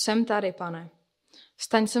 jsem tady, Pane.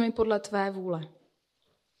 Staň se mi podle tvé vůle.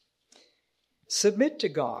 Submit to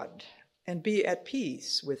God and be at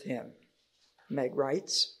peace with him, Meg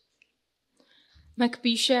writes. Meg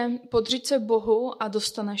píše, podřiď se Bohu a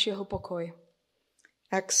dostaneš jeho pokoj.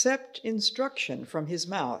 Accept instruction from his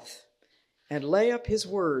mouth and lay up his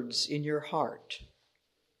words in your heart.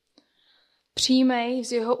 Přijmej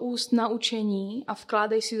z jeho úst naučení a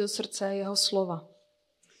vkládej si do srdce jeho slova.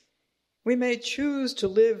 We may choose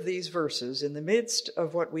to live these verses in the midst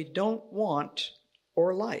of what we don't want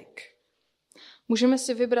or like. Můžeme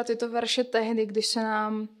si vybrat tyto verše tehdy, když se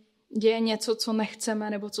nám děje něco, co nechceme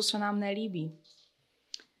nebo co se nám nelíbí.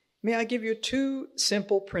 May I give you two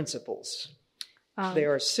simple principles? They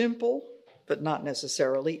are simple, but not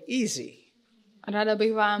necessarily easy. Ráda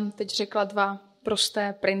bych vám teď řekla dva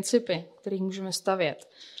prosté principy, kterých můžeme stavět.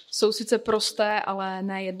 Jsou sice prosté, ale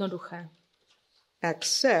ne jednoduché.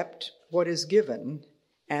 Accept what is given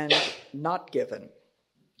and not given.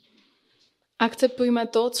 Akceptujme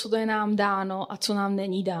to, co je nám dáno a co nám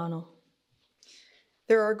není dáno.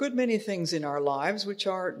 There are a good many things in our lives which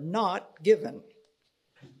are not given.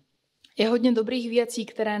 Je hodně dobrých věcí,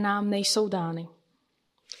 které nám nejsou dány.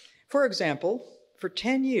 For example, for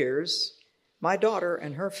 10 years, my daughter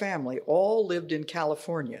and her family all lived in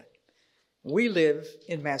California. We live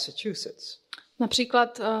in Massachusetts.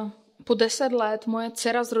 Například po 10 let moje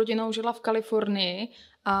dcera s rodinou žila v Kalifornii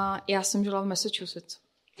a já jsem žila v Massachusetts.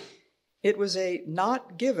 It was a not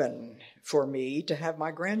given for me to have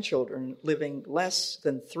my grandchildren living less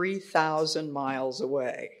than 3,000 miles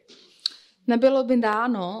away. Nebylo by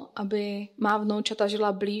dáno, aby má vnoučata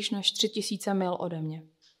žila blíž než 3000 mil ode mě.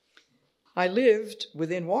 I lived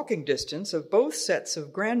within walking distance of both sets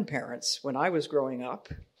of grandparents when I was growing up.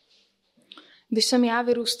 Když jsem já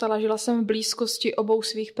vyrůstala, žila jsem v blízkosti obou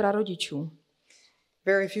svých prarodičů.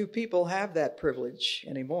 Very few people have that privilege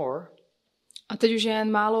anymore. A teď už je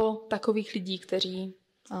jen málo takových lidí, kteří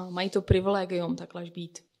mají to privilegium takhle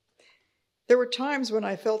být. There were times when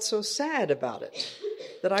I felt so sad about it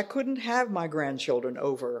that I couldn't have my grandchildren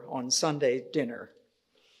over on Sunday dinner.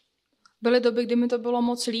 Byly doby, kdy mi to bylo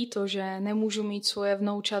moc líto, že nemůžu mít svoje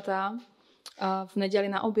vnoučata v neděli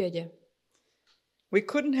na obědě. We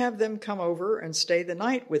couldn't have them come over and stay the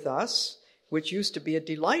night with us, which used to be a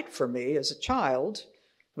delight for me as a child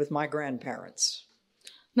with my grandparents.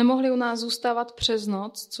 Nemohli u nás zůstávat přes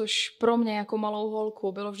noc, což pro mě jako malou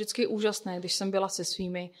holku bylo vždycky úžasné, když jsem byla se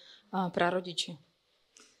svými prarodiči.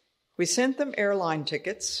 We sent them airline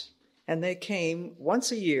tickets and they came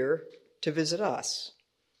once a year to visit us.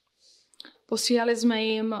 Posílali jsme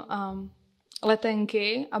jim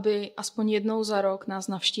letenky, aby aspoň jednou za rok nás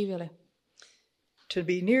navštívili. To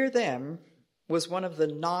be near them was one of the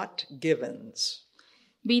not givens.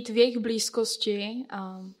 Být v jejich blízkosti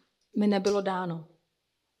mi nebylo dáno.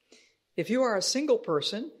 If you are a single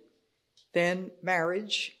person, then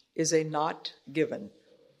marriage is a not given.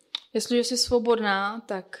 Jestliže jsi svobodná,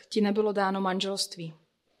 tak ti nebylo dáno manželství.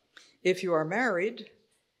 If you are married,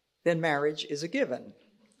 then marriage is a given.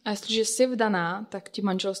 A jestliže jsi vdaná, tak ti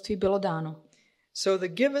manželství bylo dáno. So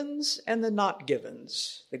the givens and the not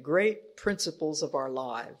givens, the great principles of our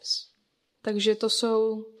lives. Takže to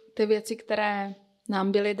jsou ty věci, které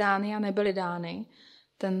nám byly dány a nebyly dány.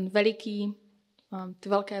 Ty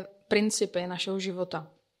velké principy našeho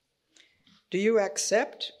života. Do you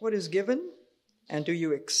accept what is given and do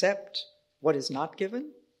you accept what is not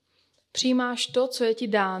given? Přijímáš to, co je ti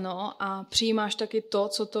dáno a přijímáš taky to,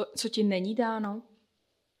 co ti není dáno?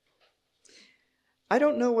 I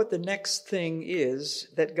don't know what the next thing is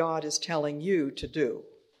that God is telling you to do.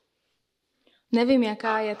 Nevím,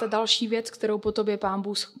 jaká je ta další věc, kterou po tobě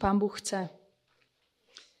Pán Bůh chce.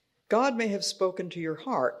 God may have spoken to your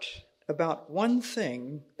heart about one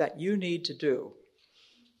thing that you need to do.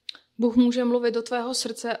 Bůh může mluvit do tvého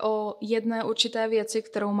srdce o jedné určité věci,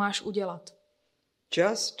 kterou máš udělat.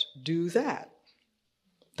 Just do that.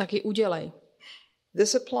 Tak ji udělej.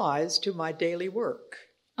 This applies to my daily work.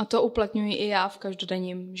 A to uplatňuji i já v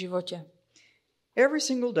každodenním životě. Every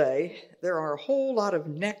single day there are a whole lot of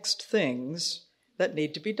next things that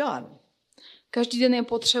need to be done. Každý den je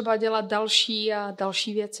potřeba dělat další a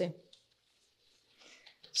další věci.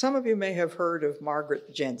 Some of you may have heard of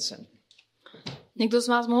Margaret Jensen. Někdo z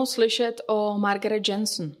vás mohl slyšet o Margaret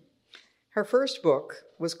Jensen. Her first book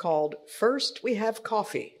was called First We Have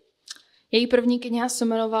Coffee. Její první kniha se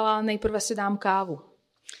jmenovala Nejprve si dám kávu.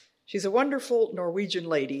 She's a wonderful Norwegian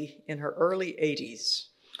lady in her early 80s.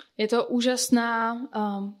 Je to úžasná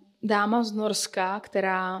dáma z Norska,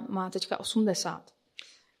 která má teďka 80.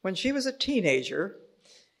 When she was a teenager,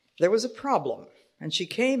 there was a problem, and she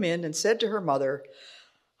came in and said to her mother,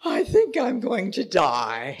 I think I'm going to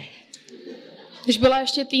die. Když byla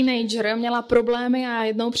ještě teenager, měla problémy a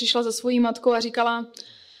jednou přišla za svojí matkou a říkala,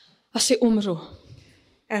 asi umřu.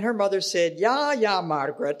 And her mother said, yeah,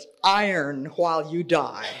 Margaret, iron while you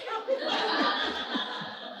die.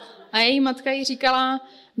 A její matka jí říkala,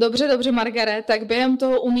 dobře, Margaret, tak během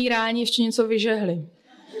toho umírání ještě něco vyžehli.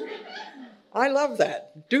 I love that.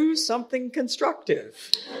 Do something constructive.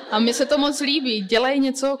 A mně se to moc líbí. Dělej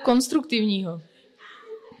něco konstruktivního.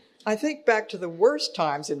 I think back to the worst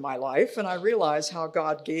times in my life and I realize how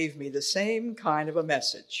God gave me the same kind of a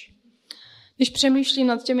message. Když přemýšlím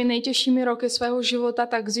nad těmi nejtěžšími roky svého života,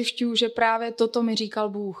 tak zjišťuju, že právě toto mi říkal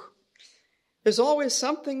Bůh. There's always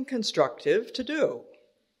something constructive to do.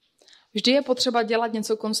 Vždy je potřeba dělat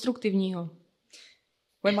něco konstruktivního.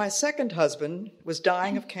 When my second husband was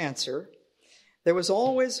dying of cancer, there was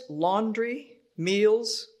always laundry,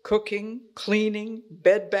 meals, cooking, cleaning,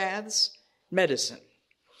 bed baths, medicine.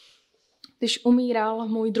 Když umíral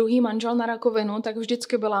můj druhý manžel na rakovinu, tak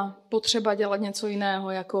vždycky byla potřeba dělat něco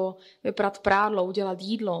jiného, jako vyprat prádlo, udělat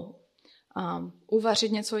jídlo,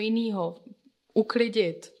 uvařit něco jiného,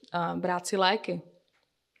 uklidit, brát si léky.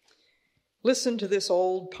 Listen to this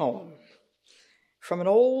old poem. From an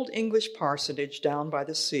old English parsonage down by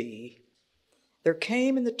the sea, there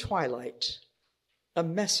came in the twilight a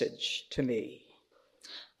message to me.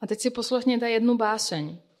 A teď si poslechněte jednu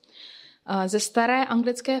báseň. Ze staré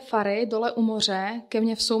anglické fary dole u moře ke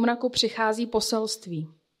mně v soumraku přichází poselství.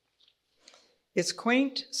 Its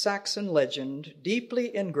quaint Saxon legend,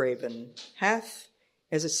 deeply engraven, hath,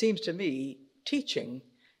 as it seems to me, teaching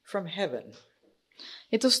from heaven.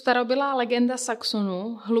 Je to starobylá legenda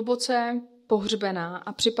Saxonů, hluboce pohřbená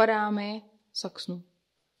a připadá mi Saxonu.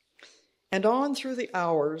 And on through the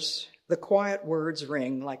hours, the quiet words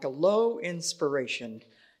ring like a low inspiration.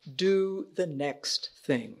 Do the next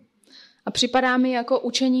thing. A připadá mi jako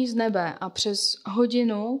učení z nebe a přes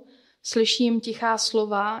hodinu slyším tichá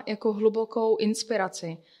slova jako hlubokou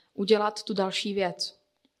inspiraci udělat tu další věc.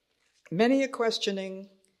 Many a questioning,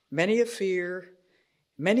 many a fear,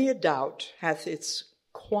 many a doubt hath its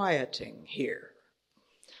quieting here.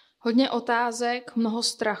 Hodně otázek, mnoho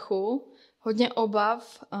strachu, hodně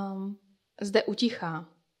obav zde utichá.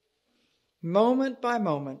 Moment by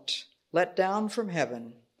moment, let down from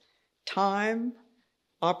heaven, time,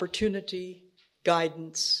 opportunity,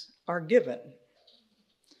 guidance are given.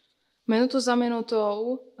 Minutu za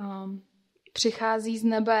minutou přichází z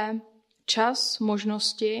nebe čas,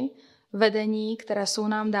 možnosti, vedení, které jsou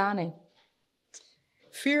nám dány.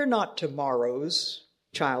 Fear not tomorrows,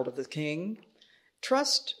 child of the King.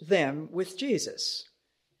 Trust them with Jesus.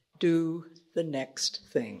 Do the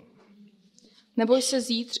next thing. Neboj se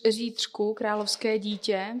zítřku, královské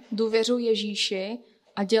dítě, důvěřuj Ježíši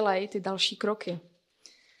a dělej ty další kroky.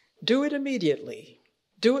 Do it immediately.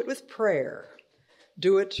 Do it with prayer.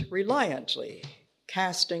 Do it reliantly,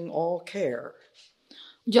 casting all care.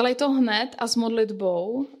 Udělej to hned a s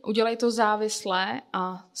modlitbou, udělej to závisle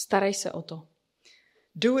a starej se o to.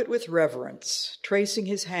 Do it with reverence, tracing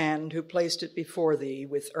his hand who placed it before thee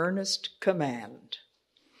with earnest command.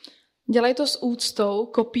 Dělej to s úctou,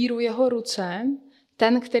 kopíruj jeho ruce,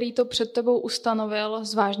 ten, který to před tebou ustanovil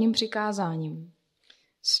s vážným přikázáním.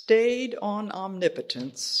 Stayed on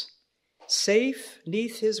omnipotence, safe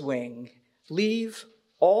neath his wing, leave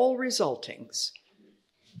all resultings.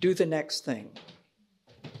 Do the next thing.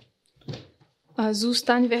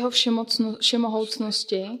 Zůstaň v jeho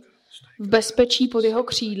všemohoucnosti, v bezpečí pod jeho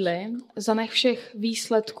křídly, zanech všech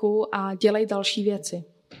výsledků a dělej další věci.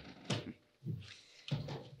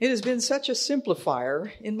 It has been such a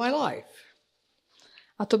simplifier in my life.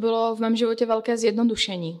 A to bylo v mém životě velké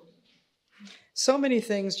zjednodušení. So many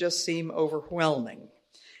things just seem overwhelming,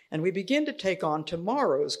 and we begin to take on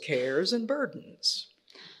tomorrow's cares and burdens.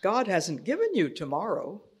 God hasn't given you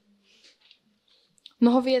tomorrow.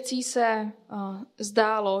 Mnoho věcí se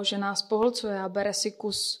zdálo, že nás pohlcuje a bere si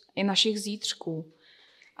kus i našich zítřků,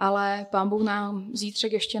 ale Pán Bůh nám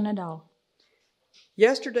zítřek ještě nedal.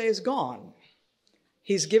 Yesterday is gone.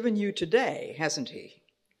 He's given you today, hasn't he?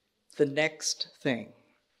 The next thing.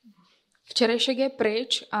 Včerejšek je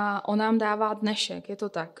pryč a on nám dává dnešek, je to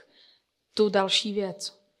tak. Tu další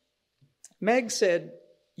věc. Meg said,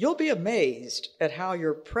 you'll be amazed at how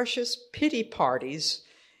your precious pity parties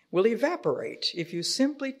will evaporate if you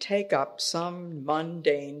simply take up some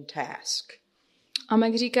mundane task. A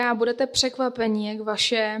Meg říká, budete překvapeni, jak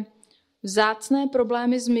vaše vzácné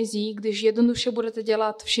problémy zmizí, když jednoduše budete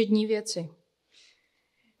dělat všední věci.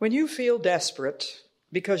 When you feel desperate,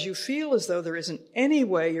 because you feel as though there isn't any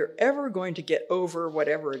way you're ever going to get over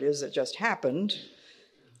whatever it is that just happened,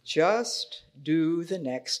 just do the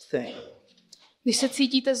next thing. Když se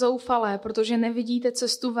cítíte zoufalé, protože nevidíte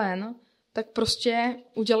cestu ven, tak prostě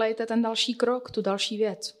udělejte ten další krok, tu další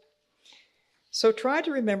věc. So try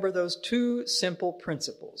to remember those two simple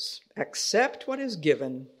principles. Accept what is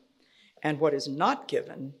given and what is not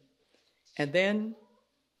given, and then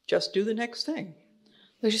just do the next thing.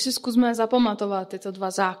 Takže si zkusme zapamatovat tyto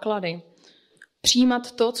dva základy.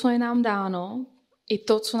 Přijímat to, co je nám dáno, i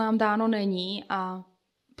to, co nám dáno není, a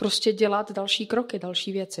prostě dělat další kroky,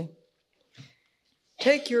 další věci.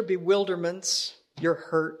 Take your bewilderments, your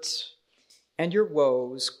hurts, and your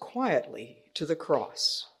woes quietly to the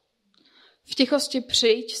cross. V tichosti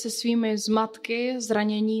přijď se svými zmatky,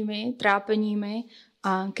 zraněními, trápeními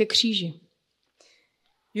a ke kříži.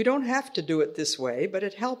 You don't have to do it this way, but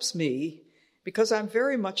it helps me because I'm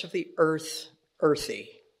very much of the earthy.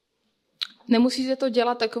 Nemusíte to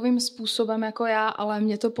dělat takovým způsobem jako já, ale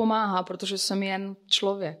mě to pomáhá, protože jsem jen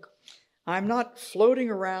člověk. I'm not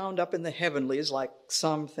floating around up in the heavenlies like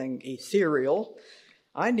something ethereal.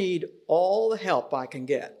 I need all the help I can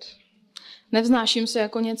get. Nevznáším se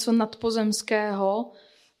jako něco nadpozemského,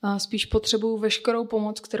 spíš potřebuju veškerou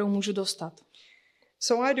pomoc, kterou můžu dostat.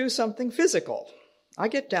 So I do something physical. I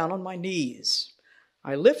get down on my knees.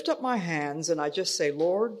 I lift up my hands and I just say,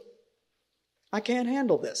 Lord, I can't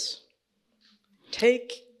handle this. Take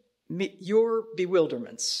your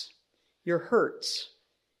bewilderments, your hurts,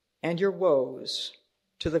 and your woes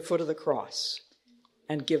to the foot of the cross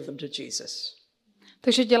and give them to Jesus.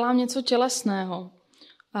 Takže dělám něco tělesného.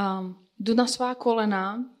 Jdu na svá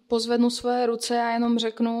kolena, pozvednu svoje ruce a jenom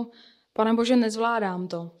řeknu, Pane Bože, nezvládám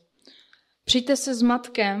to. Přijďte se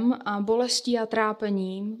zmatkem a bolestí a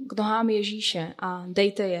trápením k nohám Ježíše a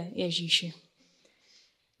dejte je Ježíši.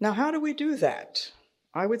 Now how do we do that?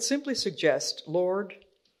 I would simply suggest, Lord,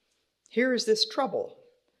 here is this trouble.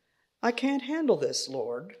 I can't handle this,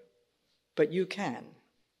 Lord, but you can.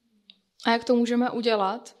 A jak to můžeme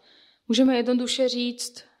udělat? Můžeme jednoduše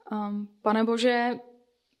říct, Pane Bože,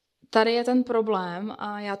 tady je ten problém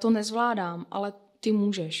a já to nezvládám, ale ty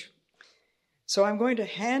můžeš. So I'm going to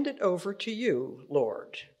hand it over to you,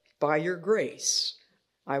 Lord. By your grace,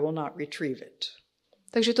 I will not retrieve it.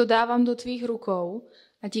 Takže to dávám do tvých rukou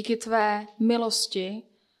a díky tvé milosti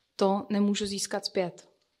to nemůžu získat zpět.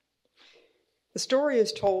 The story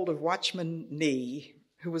is told of Watchman Nee,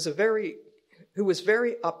 who was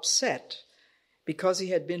very upset because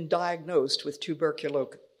he had been diagnosed with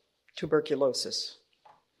tuberculosis.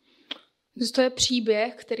 To je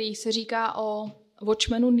příběh, který se říká o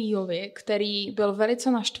Watchmanu Neeovi, který byl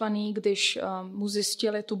velice naštvaný, když mu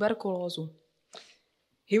zjistili tuberkulózu.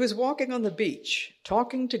 He was walking on the beach,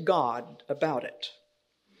 talking to God about it.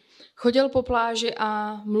 Chodil po pláži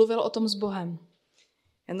a mluvil o tom s Bohem.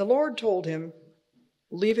 And the Lord told him,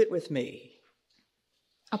 leave it with me.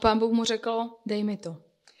 A Pán Bůh mu řekl, dej mi to.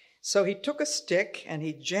 So he took a stick and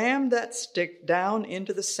he jammed that stick down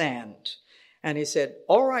into the sand. And he said,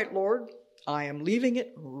 all right, Lord, I am leaving it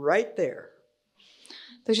right there.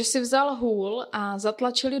 Takže si vzal hůl a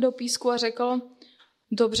zatlačil ji do písku a řekl,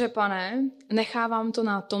 dobře, Pane, nechávám to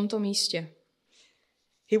na tomto místě.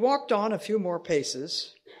 He walked on a few more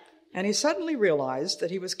paces and he suddenly realized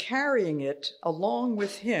that he was carrying it along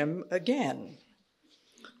with him again.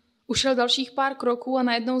 Ušel dalších pár kroků a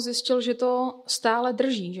najednou zjistil, že to stále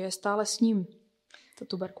drží, že je stále s ním, ta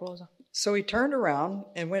tuberkulóza. So he turned around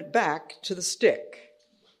and went back to the stick.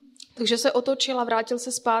 Takže se otočil a vrátil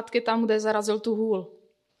se zpátky tam, kde zarazil tu hůl.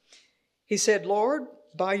 He said, Lord,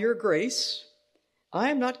 by your grace,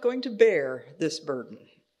 I am not going to bear this burden.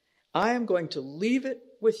 I am going to leave it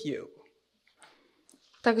with you.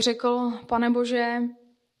 Tak řekl, Pane Bože,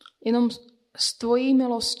 jenom s tvojí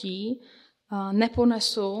milostí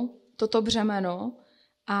neponesu toto břemeno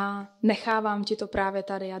a nechávám ti to právě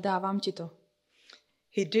tady a dávám ti to.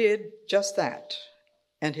 He did just that,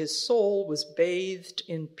 and his soul was bathed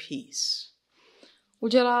in peace.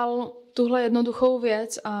 Udělal tuhle jednoduchou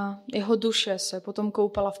věc a jeho duše se potom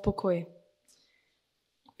koupala v pokoji.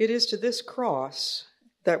 It is to this cross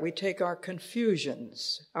that we take our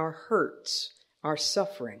confusions, our hurts, our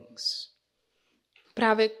sufferings.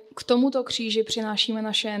 Právě k tomuto kříži přinášíme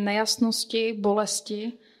naše nejasnosti,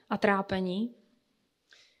 bolesti a trápení.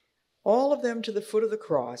 All of them to the foot of the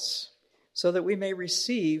cross, so that we may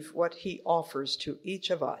receive what he offers to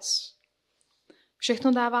each of us.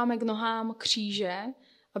 Všechno dáváme k nohám kříže,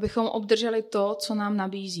 abychom obdrželi to, co nám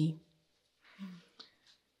nabízí.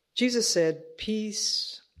 Jesus said,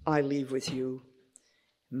 peace I leave with you.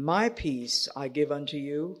 My peace I give unto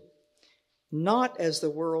you. Not as the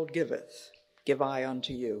world giveth, give I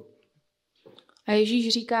unto you. A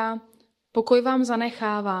Ježíš říká, pokoj vám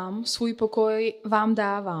zanechávám, svůj pokoj vám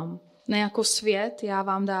dávám. Ne jako svět já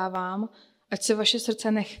vám dávám, ať se vaše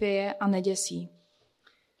srdce nechvěje a neděsí.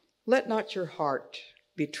 Let not your heart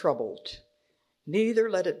be troubled, neither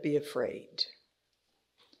let it be afraid.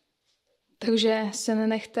 Takže se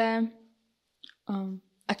nenechte,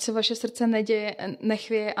 ať se vaše srdce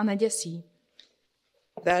nechvěje a neděsí.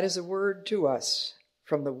 That is a word to us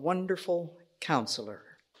from the wonderful Counselor.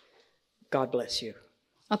 God bless you.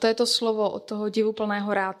 A to je to slovo od toho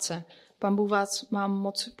divuplného rádce. Pán Bůh vás mám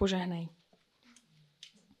moc požehnej.